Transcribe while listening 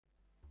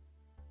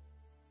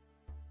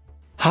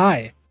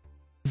Hi,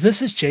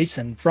 this is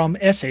Jason from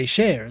SA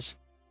Shares,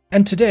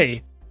 and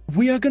today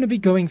we are going to be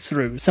going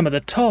through some of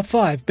the top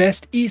 5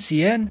 best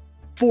ECN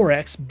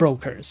Forex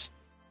brokers.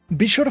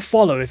 Be sure to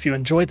follow if you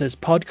enjoy this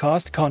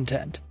podcast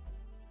content.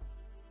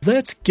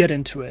 Let's get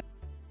into it.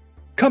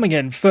 Coming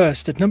in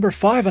first at number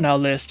 5 on our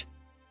list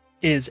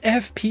is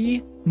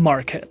FP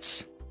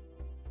Markets.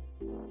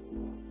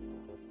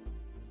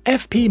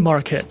 FP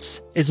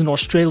Markets is an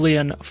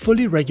Australian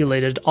fully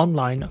regulated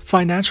online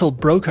financial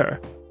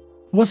broker.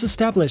 Was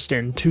established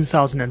in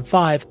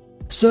 2005,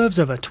 serves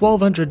over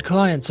 1,200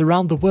 clients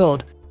around the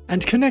world,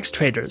 and connects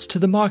traders to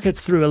the markets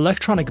through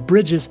electronic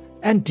bridges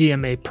and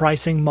DMA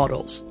pricing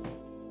models.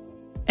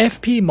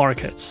 FP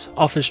Markets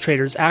offers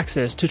traders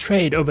access to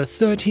trade over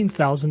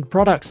 13,000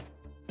 products,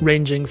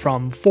 ranging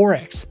from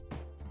Forex,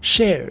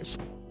 shares,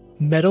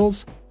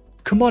 metals,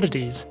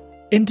 commodities,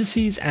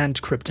 indices,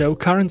 and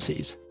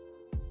cryptocurrencies.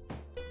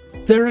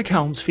 Their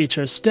accounts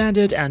feature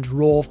standard and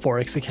raw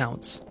Forex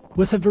accounts,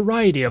 with a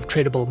variety of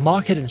tradable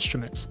market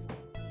instruments,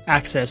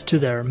 access to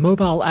their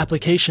mobile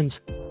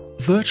applications,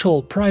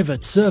 virtual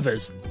private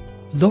servers,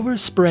 lower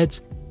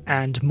spreads,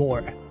 and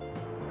more.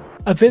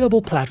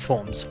 Available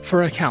platforms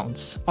for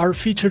accounts are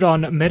featured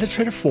on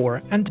MetaTrader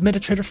 4 and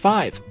MetaTrader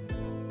 5,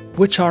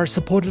 which are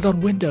supported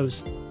on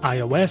Windows,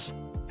 iOS,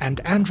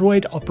 and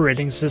Android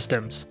operating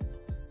systems.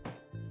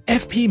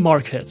 FP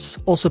Markets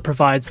also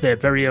provides their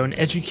very own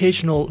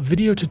educational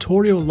video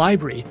tutorial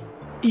library,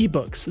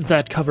 ebooks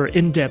that cover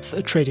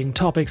in-depth trading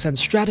topics and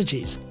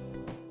strategies,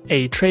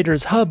 a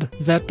trader's hub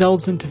that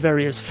delves into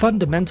various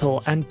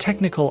fundamental and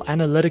technical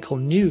analytical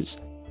news,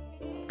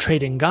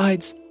 trading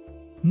guides,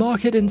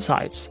 market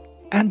insights,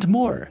 and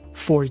more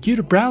for you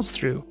to browse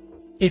through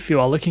if you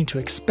are looking to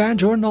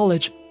expand your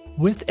knowledge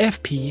with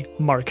FP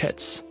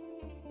Markets.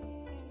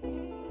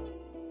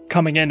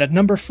 Coming in at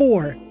number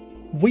 4,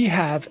 we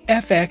have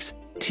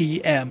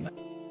FXTM.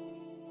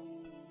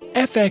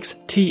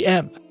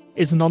 FXTM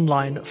is an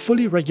online,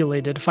 fully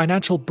regulated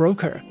financial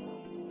broker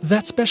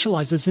that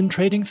specializes in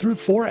trading through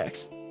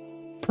Forex,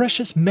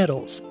 precious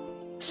metals,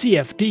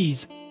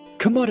 CFDs,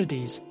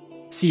 commodities,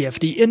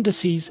 CFD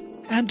indices,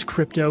 and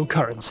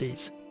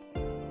cryptocurrencies.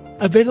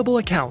 Available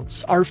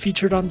accounts are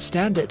featured on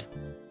Standard,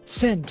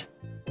 Cent,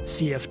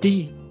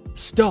 CFD,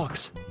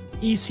 Stocks,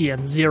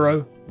 ECN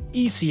 0,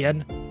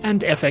 ECN,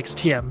 and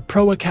FXTM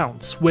Pro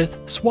accounts with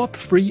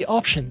swap-free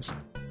options,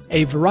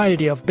 a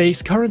variety of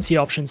base currency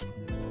options,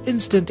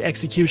 instant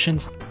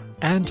executions,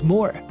 and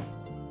more.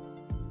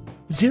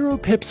 Zero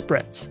pip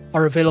spreads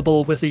are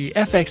available with the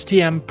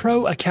FXTM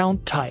Pro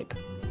account type.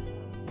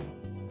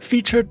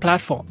 Featured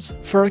platforms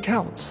for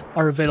accounts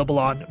are available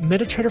on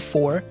MetaTrader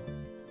 4,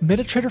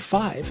 MetaTrader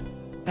 5,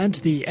 and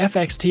the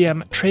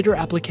FXTM Trader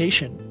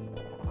application,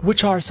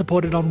 which are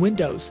supported on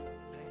Windows,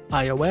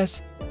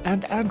 iOS,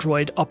 and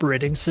Android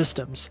operating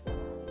systems.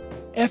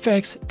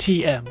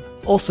 FXTM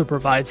also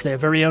provides their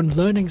very own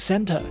learning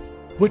center,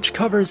 which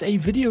covers a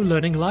video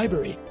learning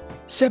library,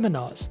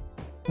 seminars,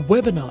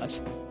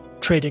 webinars,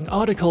 trading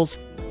articles,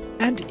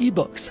 and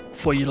ebooks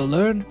for you to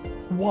learn,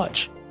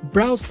 watch,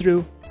 browse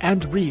through,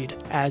 and read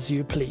as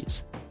you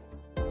please.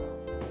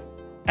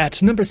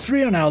 At number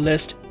 3 on our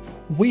list,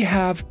 we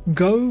have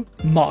Go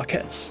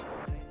Markets.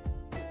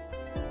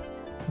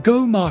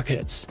 Go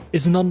Markets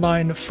is an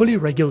online, fully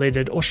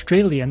regulated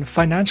Australian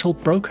financial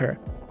broker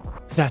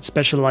that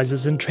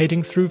specializes in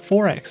trading through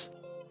Forex,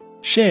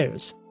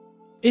 shares,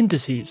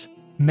 indices,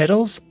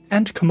 metals,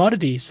 and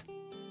commodities.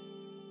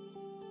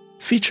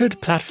 Featured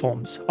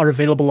platforms are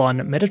available on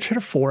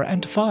MetaTrader 4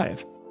 and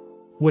 5,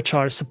 which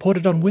are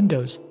supported on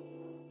Windows,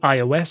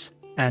 iOS,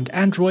 and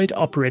Android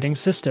operating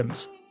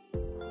systems.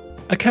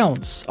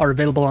 Accounts are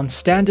available on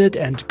Standard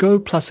and Go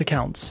Plus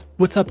accounts,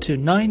 with up to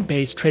 9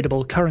 base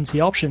tradable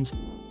currency options,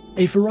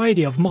 a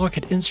variety of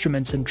market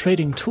instruments and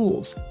trading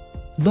tools,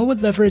 lower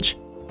leverage,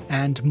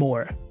 and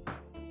more.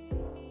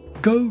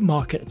 Go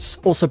Markets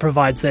also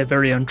provides their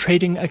very own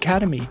trading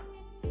academy,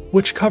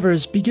 which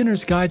covers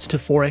beginner's guides to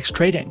Forex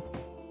trading,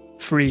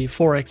 free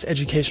Forex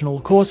educational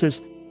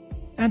courses,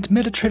 and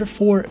MetaTrader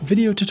 4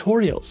 video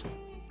tutorials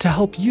to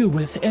help you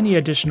with any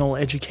additional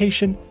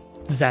education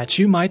that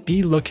you might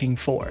be looking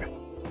for.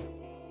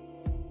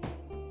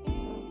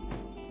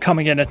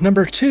 Coming in at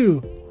number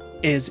 2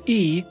 is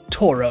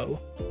eToro.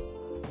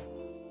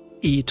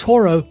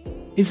 eToro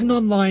is an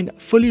online,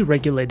 fully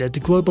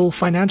regulated global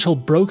financial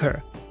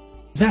broker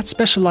that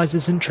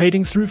specializes in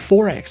trading through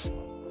Forex,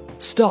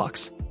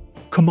 stocks,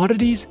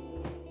 commodities,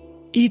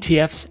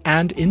 ETFs,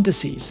 and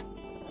indices.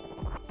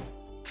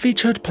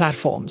 Featured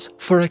platforms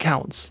for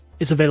accounts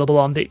is available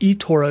on the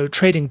eToro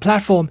trading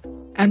platform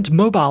and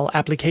mobile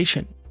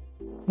application,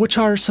 which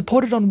are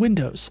supported on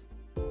Windows,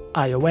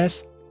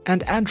 iOS,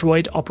 and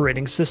Android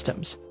operating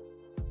systems.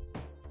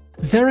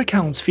 Their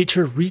accounts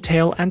feature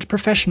retail and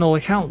professional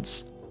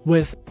accounts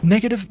with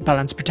negative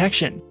balance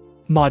protection,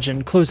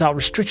 margin closeout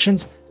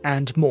restrictions,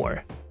 and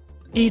more.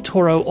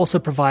 eToro also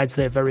provides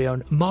their very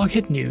own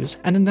market news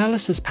and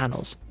analysis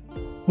panels,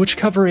 which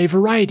cover a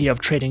variety of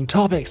trading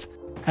topics,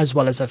 as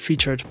well as a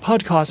featured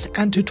podcast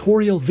and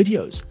tutorial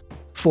videos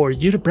for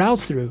you to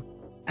browse through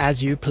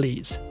as you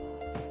please.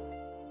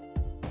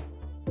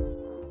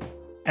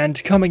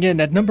 And coming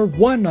in at number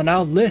 1 on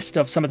our list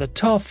of some of the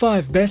top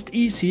 5 best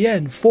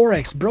ECN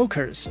Forex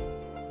brokers,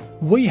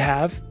 we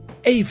have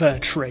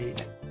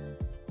AvaTrade.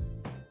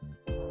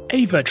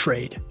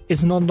 AvaTrade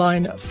is an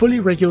online, fully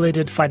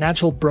regulated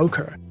financial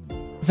broker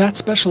that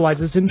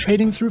specializes in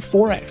trading through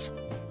Forex,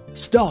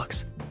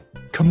 stocks,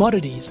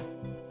 commodities,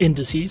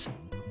 indices,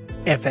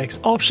 FX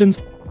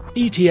options,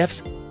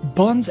 ETFs,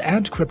 bonds,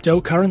 and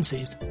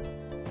cryptocurrencies.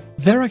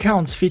 Their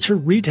accounts feature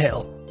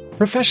retail,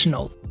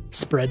 professional,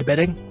 spread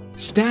betting,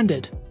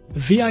 standard,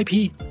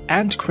 VIP,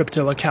 and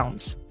crypto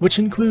accounts, which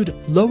include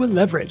lower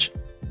leverage,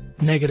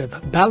 negative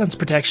balance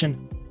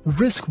protection,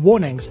 risk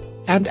warnings,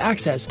 and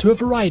access to a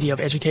variety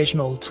of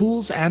educational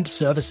tools and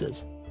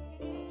services.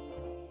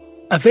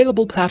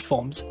 Available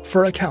platforms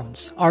for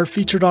accounts are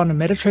featured on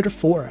MetaTrader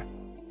 4,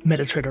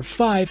 MetaTrader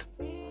 5,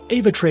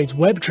 AvaTrade's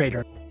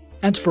WebTrader,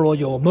 and for all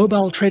your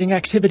mobile trading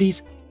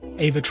activities,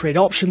 AvaTrade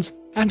Options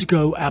and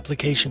Go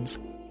applications,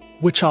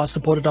 which are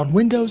supported on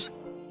Windows,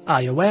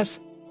 iOS,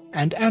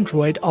 and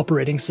Android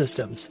operating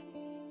systems.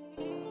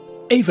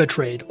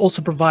 AvaTrade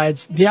also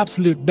provides the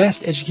absolute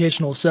best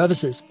educational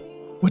services,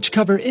 which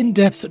cover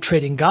in-depth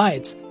trading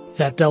guides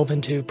that delve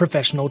into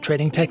professional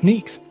trading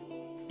techniques,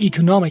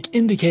 economic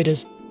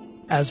indicators,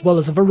 as well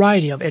as a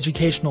variety of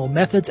educational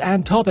methods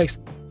and topics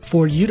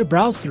for you to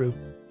browse through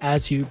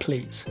as you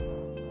please.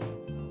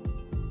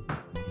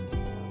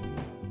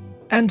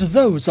 And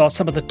those are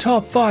some of the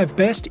top 5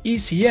 best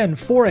ECN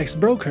Forex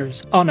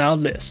brokers on our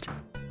list.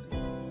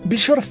 Be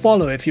sure to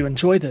follow if you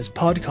enjoy this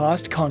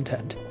podcast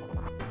content.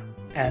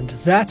 And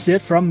that's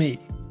it from me.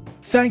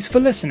 Thanks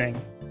for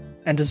listening.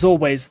 And as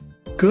always,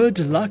 good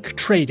luck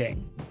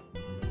trading.